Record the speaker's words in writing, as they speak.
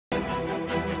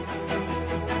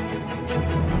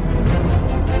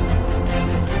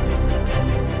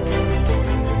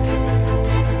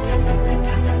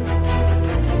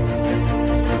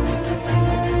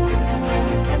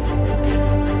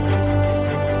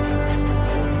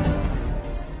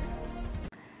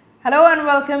Hello and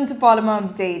welcome to Polymer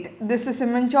Update. This is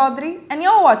Simran Choudhary and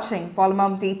you're watching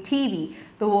Polymerupdate TV,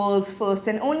 the world's first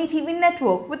and only TV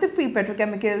network with a free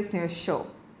petrochemicals news show.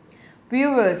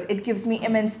 Viewers, it gives me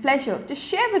immense pleasure to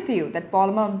share with you that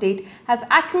Polymerupdate has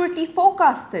accurately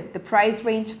forecasted the price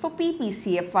range for PP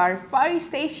CFR Far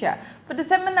East Asia for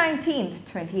December 19,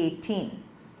 2018.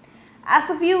 As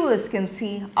the viewers can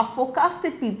see, our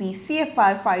forecasted PP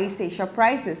CFR Far East Asia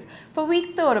prices for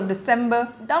week 3rd of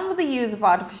December, done with the use of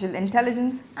artificial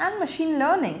intelligence and machine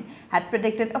learning, had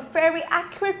predicted a very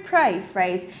accurate price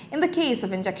rise in the case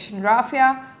of injection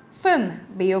Raffia, fin,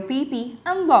 BOPP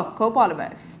and Block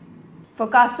Copolymers.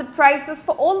 Forecasted prices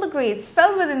for all the grades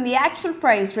fell within the actual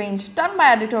price range done by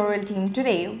our editorial team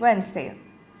today, Wednesday.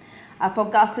 Our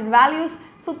forecasted values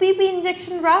for PP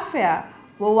injection Raffia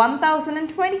were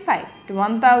 $1,025 to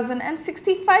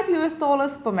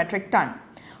 $1,065 per metric ton,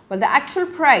 while the actual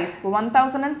price were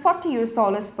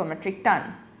 $1,040 per metric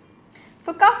ton.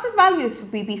 Forecasted values for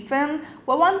PP fin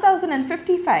were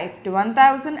 $1,055 to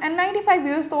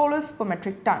 $1,095 per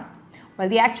metric ton, while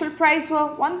the actual price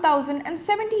were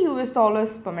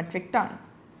 $1,070 per metric ton.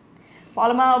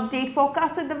 Polymerupdate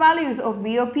forecasted the values of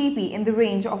BOPP in the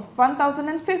range of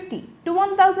 $1,050 to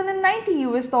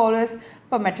 $1,090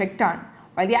 per metric ton,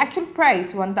 while the actual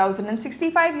price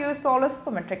 $1,065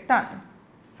 per metric ton.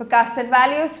 Forecasted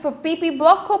values for PP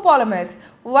Block Copolymers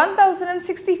were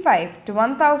 $1,065 to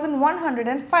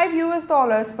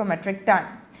 $1,105 per metric ton,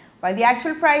 while the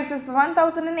actual prices were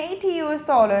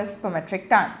 $1,080 per metric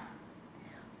ton.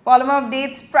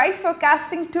 Polymerupdate's price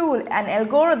forecasting tool and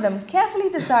algorithm, carefully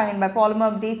designed by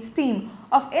Polymerupdate's team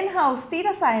of in-house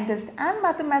data scientists and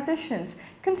mathematicians,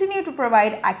 continue to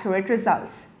provide accurate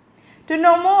results. To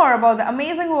know more about the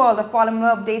amazing world of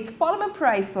Polymerupdate's polymer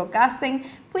price forecasting,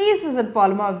 please visit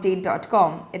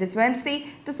polymerupdate.com. It is Wednesday,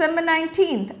 December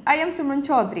 19th. I am Simran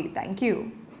Choudhary. Thank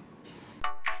you.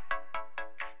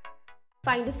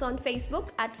 Find us on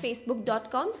Facebook at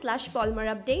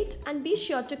facebook.com/polymerupdate and be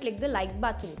sure to click the like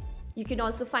button. You can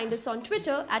also find us on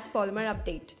Twitter at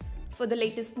polymerupdate. For the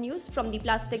latest news from the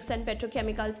plastics and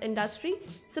petrochemicals industry,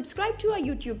 subscribe to our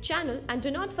YouTube channel and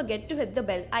do not forget to hit the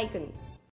bell icon.